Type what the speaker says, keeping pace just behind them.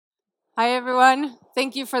Hi, everyone.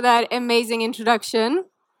 Thank you for that amazing introduction.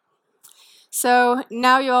 So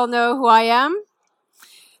now you all know who I am.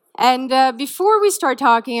 And before we start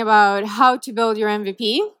talking about how to build your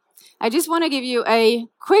MVP, I just want to give you a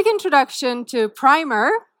quick introduction to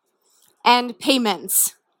Primer and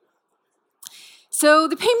payments. So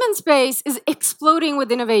the payment space is exploding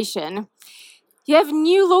with innovation. You have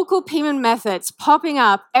new local payment methods popping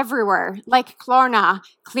up everywhere, like Klarna,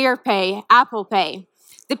 ClearPay, Apple Pay.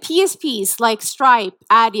 The PSPs like Stripe,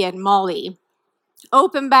 Adyen, Molly.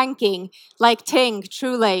 Open banking like Tink,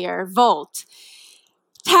 TrueLayer, Volt.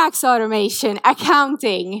 Tax automation,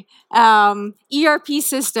 accounting, ERP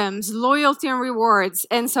systems, loyalty and rewards,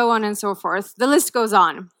 and so on and so forth. The list goes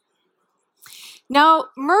on. Now,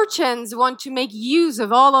 merchants want to make use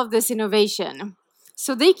of all of this innovation.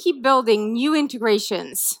 So they keep building new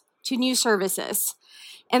integrations to new services.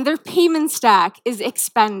 And their payment stack is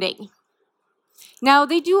expanding. Now,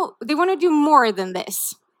 they want to do more than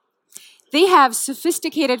this. They have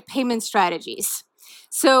sophisticated payment strategies.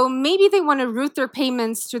 So maybe they want to route their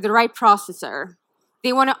payments to the right processor.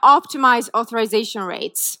 They want to optimize authorization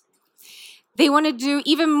rates. They want to do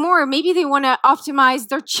even more. Maybe they want to optimize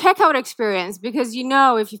their checkout experience because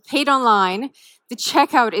if you've paid online, the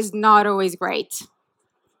checkout is not always great.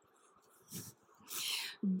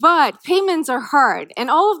 But payments are hard,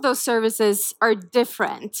 and all of those services are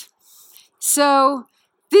different. So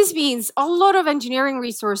this means a lot of engineering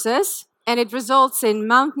resources, and it results in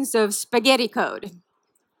mountains of spaghetti code.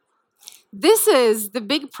 This is the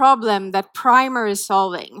big problem that Primer is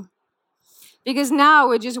solving. Because now,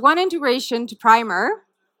 with just one integration to Primer,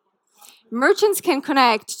 merchants can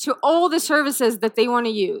connect to all the services that they want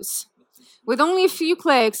to use with only a few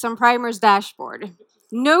clicks on Primer's dashboard.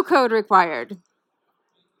 No code required.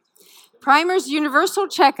 Primer's universal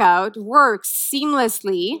checkout works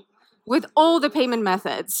seamlessly with all the payment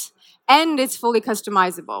methods, and it's fully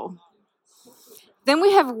customizable. Then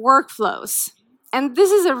we have workflows, and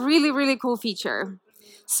this is a really, really cool feature.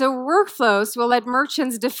 So workflows will let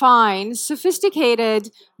merchants define sophisticated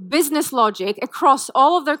business logic across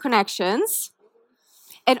all of their connections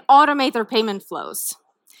and automate their payment flows.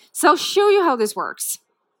 So I'll show you how this works.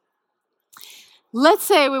 Let's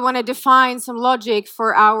say we want to define some logic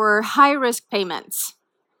for our high-risk payments.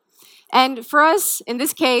 And for us, in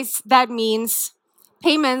this case, that means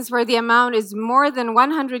payments where the amount is more than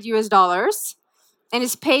 100 US dollars and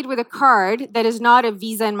is paid with a card that is not a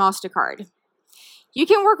Visa and MasterCard. You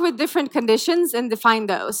can work with different conditions and define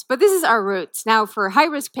those, but this is our route now for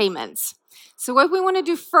high-risk payments. So what we want to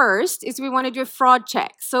do first is we want to do a fraud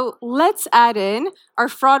check. So let's add in our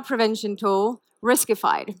fraud prevention tool,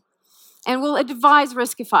 Riskified. And we'll advise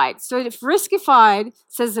Riskified. So if Riskified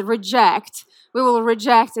says reject, we will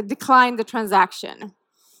reject and decline the transaction.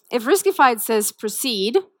 If Riskified says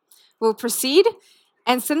proceed, we'll proceed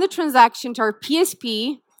and send the transaction to our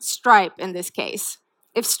PSP, Stripe in this case.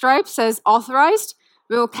 If Stripe says authorized,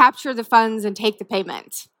 we will capture the funds and take the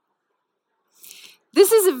payment.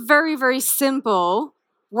 This is a very, very simple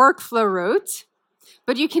workflow route,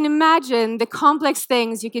 but you can imagine the complex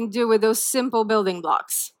things you can do with those simple building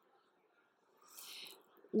blocks.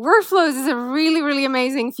 Workflows is a really, really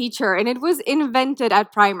amazing feature, and it was invented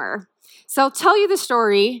at Primer. So I'll tell you the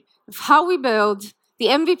story of how we build the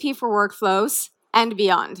MVP for workflows and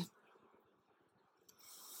beyond.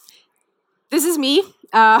 This is me.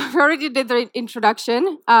 We already did the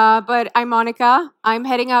introduction, but I'm Monika. I'm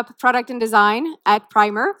heading up product and design at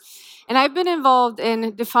Primer, and I've been involved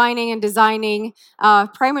in defining and designing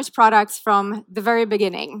Primer's products from the very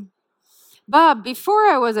beginning. But before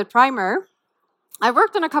I was at Primer, I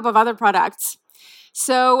worked on a couple of other products.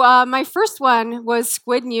 So my first one was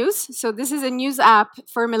Squid News. So this is a news app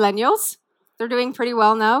for millennials. They're doing pretty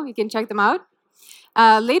well now. You can check them out.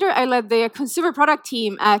 Later, I led the consumer product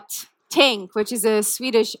team at Tink, which is a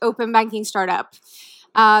Swedish open banking startup.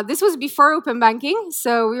 This was before open banking,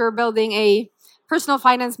 so we were building a personal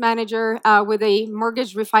finance manager with a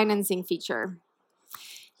mortgage refinancing feature.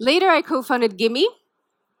 Later, I co-founded Gimme,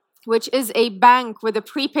 which is a bank with a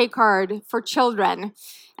prepaid card for children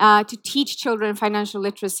to teach children financial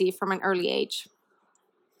literacy from an early age.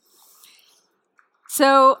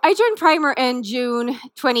 So I joined Primer in June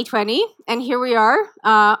 2020, and here we are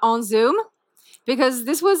on Zoom, because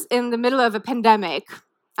this was in the middle of a pandemic.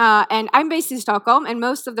 And I'm based in Stockholm, and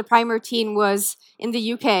most of the Primer team was in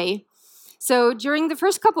the UK. So during the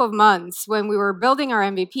first couple of months when we were building our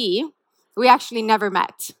MVP, we actually never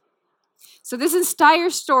met. So this entire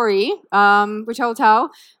story, which I'll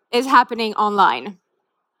tell, is happening online.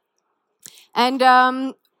 And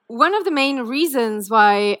one of the main reasons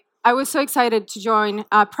why I was so excited to join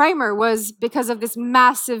Primer was because of this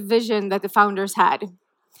massive vision that the founders had.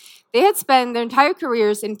 They had spent their entire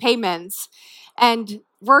careers in payments and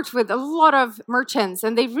worked with a lot of merchants,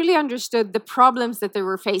 and they really understood the problems that they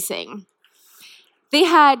were facing. They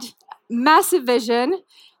had massive vision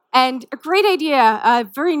and a great idea, a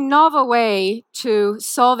very novel way to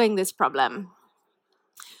solving this problem.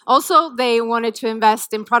 Also, they wanted to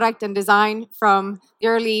invest in product and design from the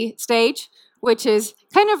early stage, which is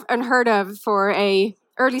kind of unheard of for a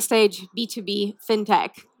early stage B2B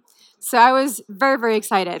fintech. So I was very, very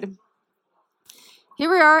excited. Here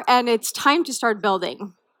we are, and it's time to start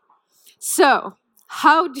building. So,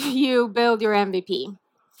 how do you build your MVP?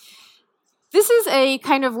 This is a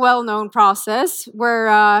kind of well-known process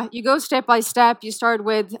where you go step by step. You start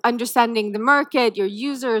with understanding the market, your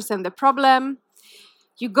users, and the problem.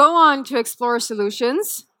 You go on to explore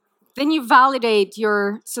solutions. Then you validate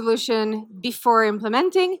your solution before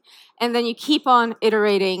implementing, and then you keep on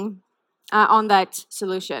iterating on that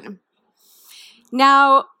solution.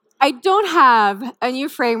 Now, I don't have a new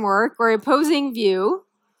framework or opposing view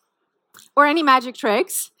or any magic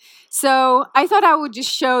tricks, so I thought I would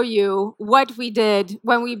just show you what we did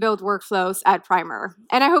when we built workflows at Primer,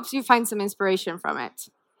 and I hope you find some inspiration from it.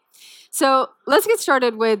 So let's get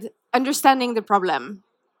started with understanding the problem.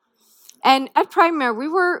 And at Primer, we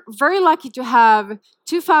were very lucky to have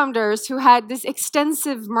two founders who had this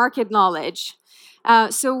extensive market knowledge.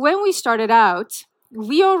 So when we started out,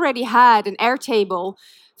 we already had an Airtable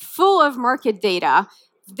full of market data,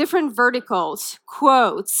 different verticals,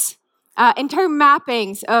 quotes, entire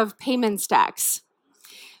mappings of payment stacks.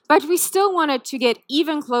 But we still wanted to get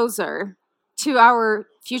even closer to our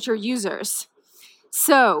future users.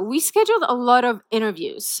 So we scheduled a lot of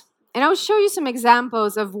interviews. And I'll show you some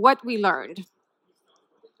examples of what we learned.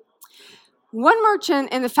 One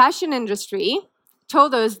merchant in the fashion industry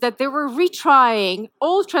told us that they were retrying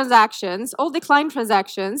all transactions, all decline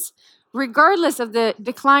transactions, regardless of the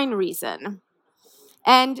decline reason.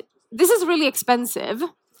 And this is really expensive,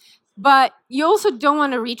 but you also don't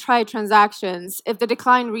want to retry transactions if the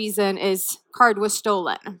decline reason is card was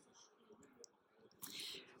stolen,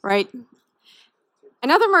 right?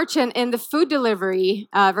 Another merchant in the food delivery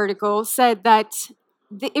vertical said that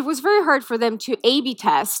it was very hard for them to A/B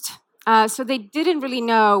test, so they didn't really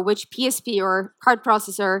know which PSP or card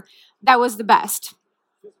processor that was the best.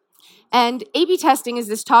 And A/B testing is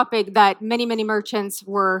this topic that many, many merchants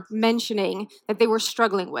were mentioning that they were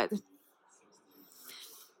struggling with.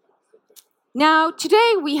 Now,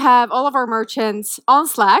 today we have all of our merchants on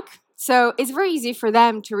Slack, so it's very easy for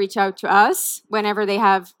them to reach out to us whenever they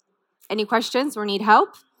have any questions or need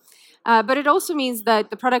help. But it also means that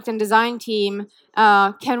the product and design team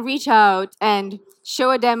can reach out and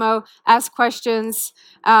show a demo, ask questions,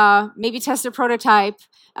 maybe test a prototype,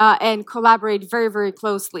 and collaborate very, very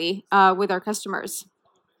closely with our customers.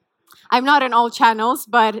 I'm not in all channels,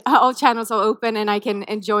 but all channels are open and I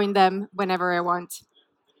can join them whenever I want.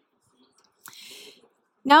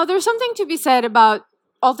 Now, there's something to be said about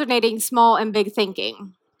alternating small and big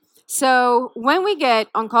thinking. So when we get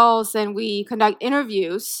on calls and we conduct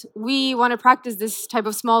interviews, we want to practice this type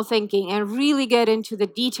of small thinking and really get into the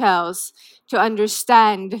details to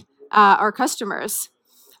understand our customers.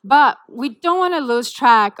 But we don't want to lose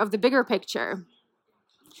track of the bigger picture.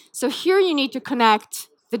 So here you need to connect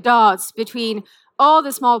the dots between all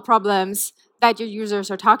the small problems that your users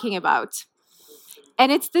are talking about. And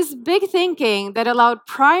it's this big thinking that allowed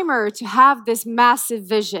Primer to have this massive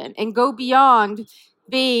vision and go beyond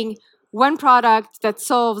being one product that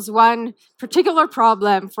solves one particular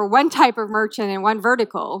problem for one type of merchant in one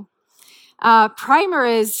vertical. Primer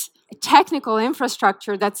is a technical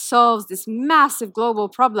infrastructure that solves this massive global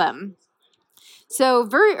problem. So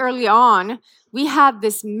very early on, we had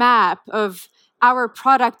this map of our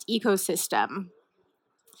product ecosystem.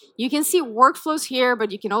 You can see workflows here,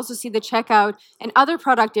 but you can also see the checkout and other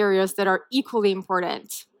product areas that are equally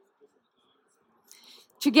important.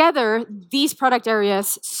 Together, these product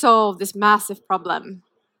areas solve this massive problem.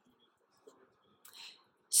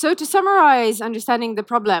 So to summarize understanding the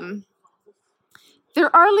problem,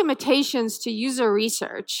 there are limitations to user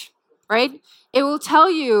research, right? It will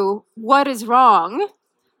tell you what is wrong,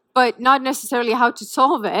 but not necessarily how to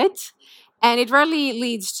solve it. And it rarely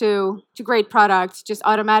leads to great products just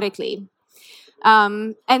automatically.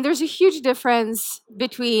 And there's a huge difference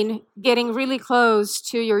between getting really close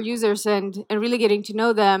to your users and really getting to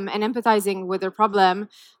know them and empathizing with their problem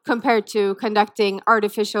compared to conducting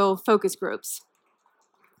artificial focus groups.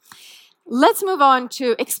 Let's move on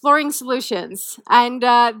to exploring solutions. And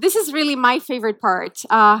this is really my favorite part.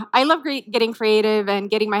 I love getting creative and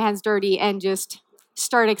getting my hands dirty and just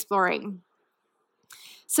start exploring.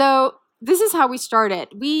 So this is how we started.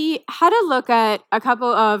 We had a look at a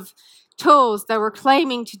couple of tools that were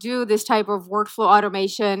claiming to do this type of workflow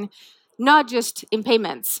automation, not just in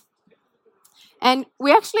payments. And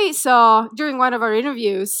we actually saw during one of our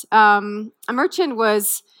interviews, a merchant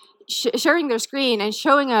was sharing their screen and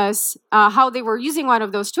showing us how they were using one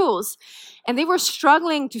of those tools. And they were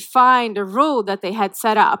struggling to find a rule that they had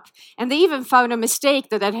set up. And they even found a mistake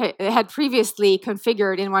that they had previously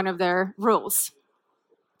configured in one of their rules.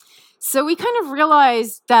 So we kind of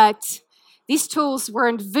realized that these tools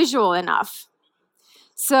weren't visual enough.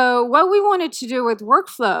 So what we wanted to do with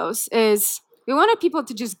workflows is we wanted people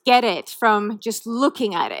to just get it from just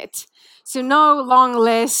looking at it. So no long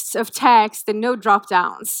lists of text and no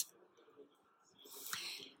drop-downs.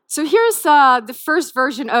 So here's the first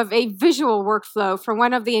version of a visual workflow from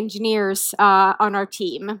one of the engineers on our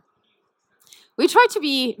team. We try to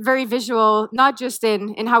be very visual, not just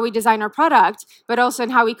in how we design our product, but also in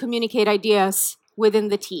how we communicate ideas within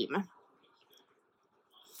the team.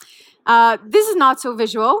 This is not so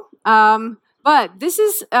visual, but this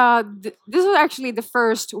was actually the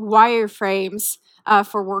first wireframes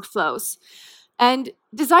for workflows. And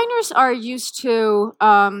designers are used to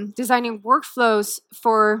designing workflows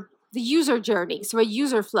for the user journey, so a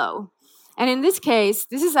user flow. And in this case,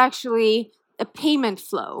 this is actually a payment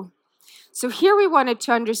flow. So here we wanted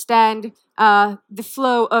to understand the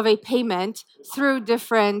flow of a payment through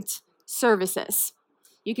different services.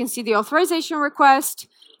 You can see the authorization request,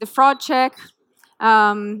 the fraud check,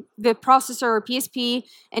 the processor or PSP,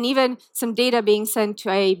 and even some data being sent to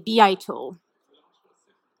a BI tool.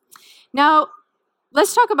 Now,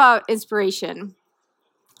 let's talk about inspiration.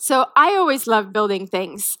 So I always loved building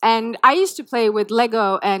things, and I used to play with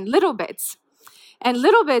Lego and Little Bits. And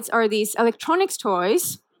Little Bits are these electronics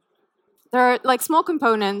toys. They're like small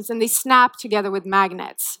components, and they snap together with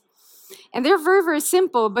magnets. And they're very, very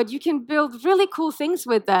simple, but you can build really cool things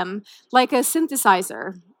with them, like a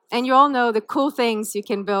synthesizer. And you all know the cool things you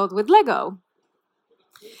can build with Lego.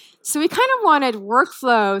 So we kind of wanted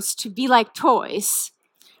workflows to be like toys,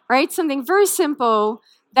 right? Something very simple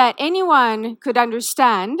that anyone could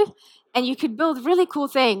understand, and you could build really cool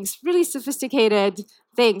things, really sophisticated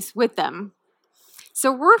things with them.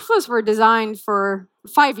 So workflows were designed for a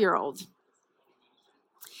 5-year-old.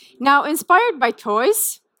 Now, inspired by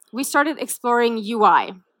toys, we started exploring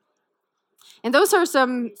UI. And those are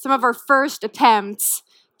some of our first attempts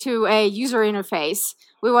to a user interface.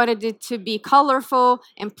 We wanted it to be colorful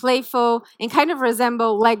and playful and kind of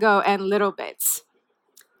resemble Lego and Little Bits.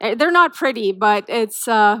 They're not pretty, but it's,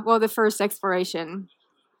 the first exploration.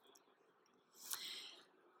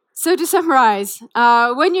 So to summarize,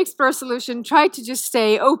 when you explore a solution, try to just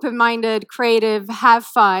stay open-minded, creative, have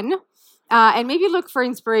fun, and maybe look for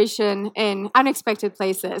inspiration in unexpected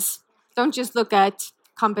places. Don't just look at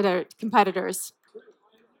competitors.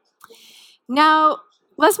 Now,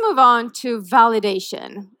 let's move on to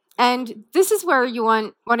validation. And this is where you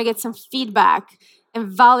want to get some feedback and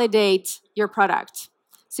validate your product.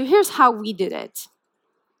 So here's how we did it.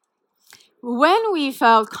 When we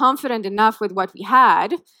felt confident enough with what we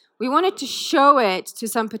had, we wanted to show it to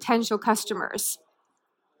some potential customers.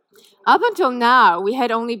 Up until now, we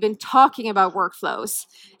had only been talking about workflows.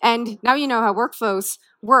 And now you know how workflows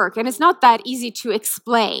work. And it's not that easy to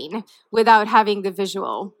explain without having the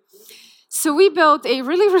visual. So we built a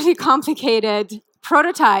really, really complicated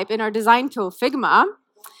prototype in our design tool, Figma.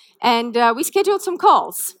 And we scheduled some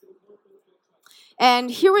calls.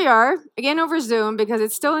 And here we are, again over Zoom, because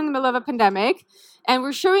it's still in the middle of a pandemic. And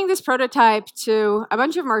we're showing this prototype to a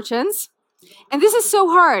bunch of merchants. And this is so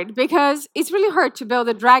hard, because it's really hard to build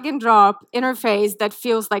a drag-and-drop interface that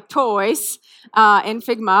feels like toys in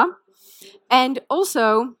Figma. And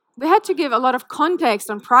also, we had to give a lot of context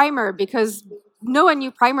on Primer, because no one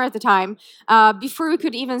knew Primer at the time, before we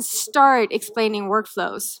could even start explaining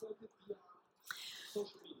workflows.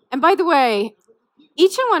 And by the way,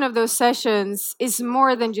 each and one of those sessions is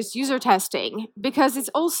more than just user testing, because it's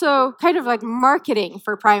also kind of like marketing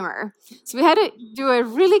for Primer. So we had to do a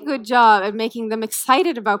really good job at making them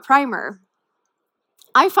excited about Primer.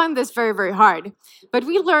 I found this very, very hard, but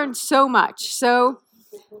we learned so much. So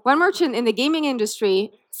one merchant in the gaming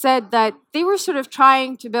industry said that they were sort of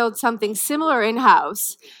trying to build something similar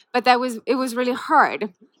in-house, but it was really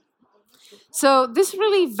hard. So this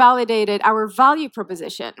really validated our value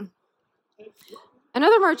proposition.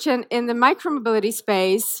 Another merchant in the micromobility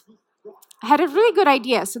space had a really good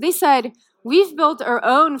idea. So they said, we've built our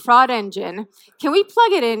own fraud engine. Can we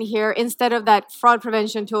plug it in here instead of that fraud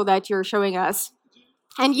prevention tool that you're showing us?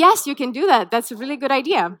 And yes, you can do that. That's a really good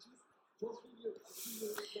idea.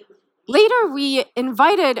 Later, we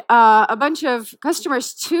invited a bunch of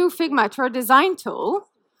customers to Figma, to our design tool,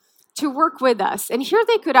 to work with us. And here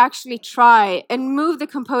they could actually try and move the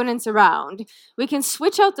components around. We can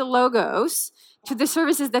switch out the logos to the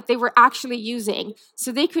services that they were actually using.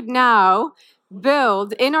 So they could now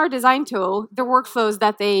build in our design tool the workflows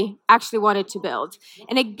that they actually wanted to build.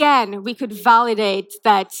 And again, we could validate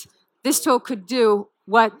that this tool could do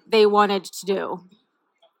what they wanted to do.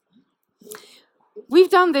 We've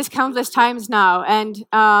done this countless times now, and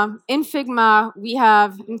in Figma, we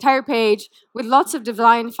have an entire page with lots of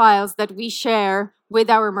design files that we share with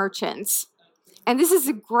our merchants. And this is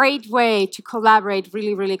a great way to collaborate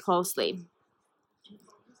really, really closely.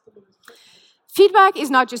 Feedback is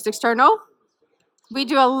not just external. We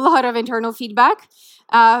do a lot of internal feedback.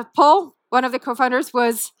 Paul, one of the co-founders,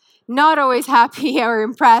 was not always happy or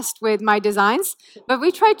impressed with my designs, but we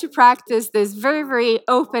tried to practice this very, very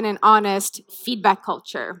open and honest feedback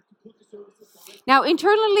culture. Now,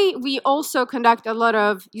 internally, we also conduct a lot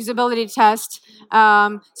of usability tests.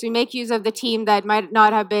 So we make use of the team that might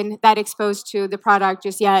not have been that exposed to the product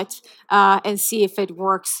just yet and see if it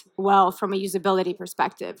works well from a usability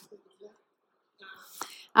perspective.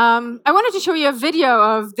 I wanted to show you a video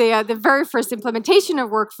of the very first implementation of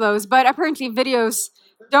workflows, but apparently videos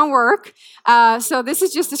don't work. So this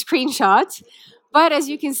is just a screenshot. But as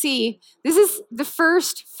you can see, this is the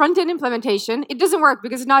first front-end implementation. It doesn't work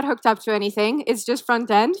because it's not hooked up to anything. It's just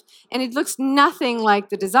front-end, and it looks nothing like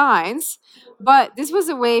the designs. But this was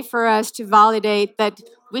a way for us to validate that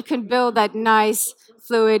we could build that nice,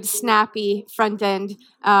 fluid, snappy front-end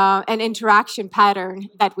and interaction pattern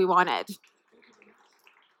that we wanted.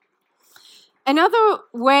 Another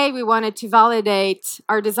way we wanted to validate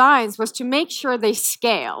our designs was to make sure they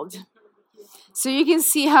scaled. So you can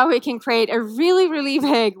see how we can create a really, really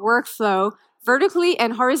big workflow vertically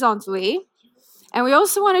and horizontally. And we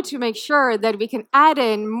also wanted to make sure that we can add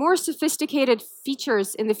in more sophisticated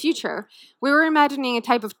features in the future. We were imagining a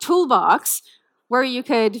type of toolbox where you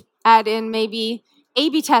could add in maybe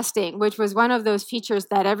A/B testing, which was one of those features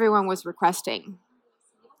that everyone was requesting.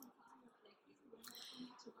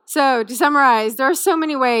 So to summarize, there are so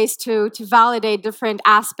many ways to validate different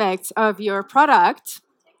aspects of your product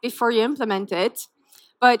before you implement it,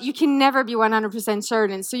 but you can never be 100%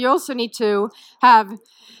 certain. So you also need to have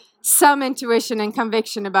some intuition and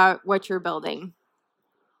conviction about what you're building.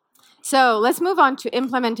 So let's move on to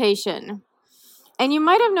implementation. And you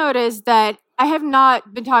might have noticed that I have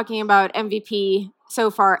not been talking about MVP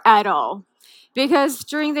so far at all, because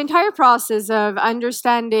during the entire process of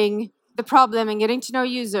understanding the problem and getting to know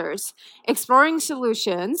users, exploring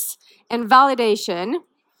solutions, and validation,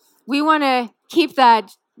 we want to keep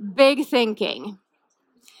that big thinking.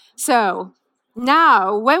 So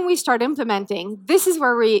now, when we start implementing, this is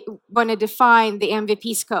where we want to define the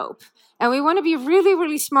MVP scope. And we want to be really,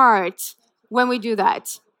 really smart when we do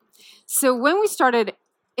that. So when we started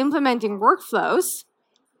implementing workflows,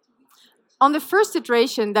 on the first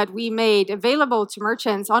iteration that we made available to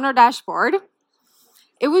merchants on our dashboard,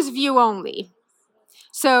 it was view only.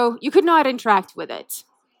 So you could not interact with it.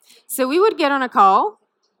 So we would get on a call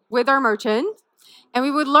with our merchant, and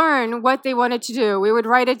we would learn what they wanted to do. We would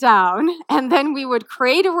write it down, and then we would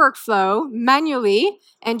create a workflow manually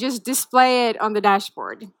and just display it on the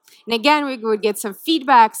dashboard. And again, we would get some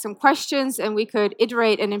feedback, some questions, and we could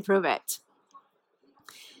iterate and improve it.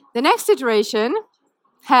 The next iteration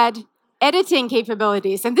had editing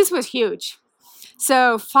capabilities, and this was huge.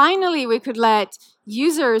 So finally, we could let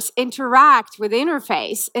users interact with the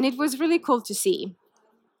interface, and it was really cool to see.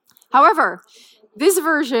 However, this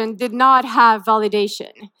version did not have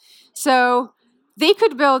validation. So they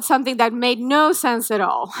could build something that made no sense at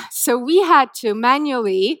all. So we had to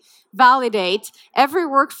manually validate every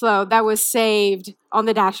workflow that was saved on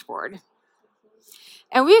the dashboard.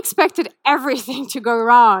 And we expected everything to go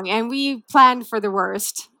wrong, and we planned for the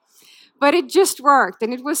worst. But it just worked,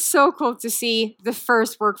 and it was so cool to see the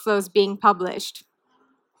first workflows being published.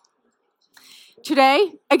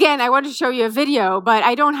 Today, again, I want to show you a video, but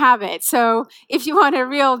I don't have it. So if you want a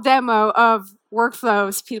real demo of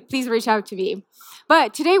workflows, please reach out to me.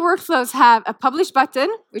 But today, workflows have a publish button,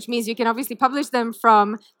 which means you can obviously publish them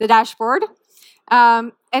from the dashboard.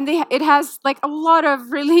 And it has like a lot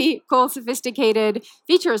of really cool, sophisticated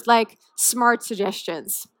features like smart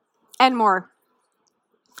suggestions and more.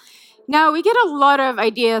 Now, we get a lot of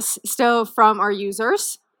ideas still from our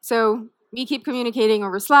users. So we keep communicating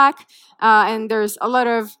over Slack, and there's a lot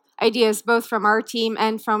of ideas both from our team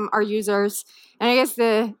and from our users. And I guess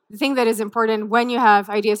the thing that is important when you have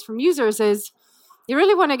ideas from users is you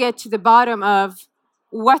really want to get to the bottom of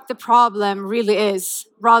what the problem really is,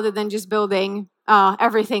 rather than just building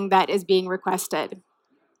everything that is being requested.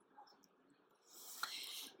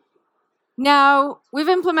 Now,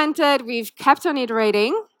 we've kept on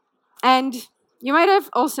iterating, and you might have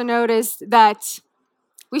also noticed that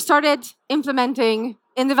we started implementing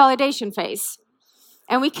in the validation phase.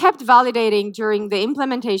 And we kept validating during the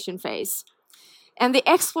implementation phase. And the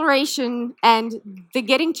exploration and the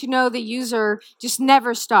getting to know the user just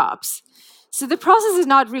never stops. So the process is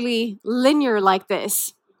not really linear like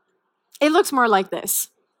this. It looks more like this.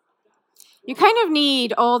 You kind of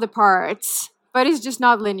need all the parts, but it's just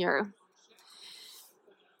not linear.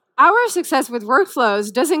 Our success with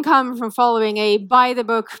workflows doesn't come from following a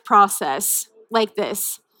by-the-book process like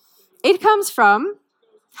this. It comes from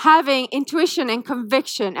having intuition and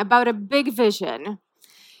conviction about a big vision.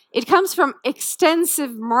 It comes from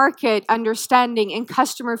extensive market understanding and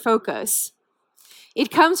customer focus.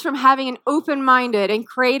 It comes from having an open-minded and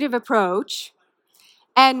creative approach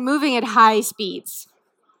and moving at high speeds.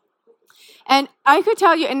 And I could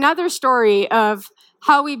tell you another story of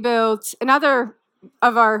how we built another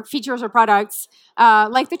of our features or products,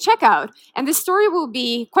 like the checkout. And the story will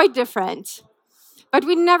be quite different, but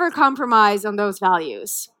we never compromise on those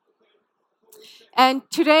values. And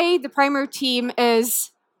today, the Primer team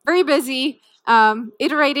is very busy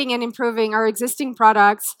iterating and improving our existing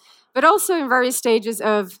products, but also in various stages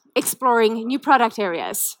of exploring new product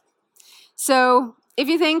areas. So if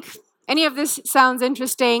you think any of this sounds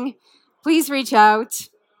interesting, please reach out.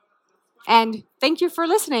 And thank you for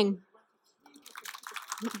listening.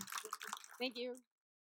 Thank you.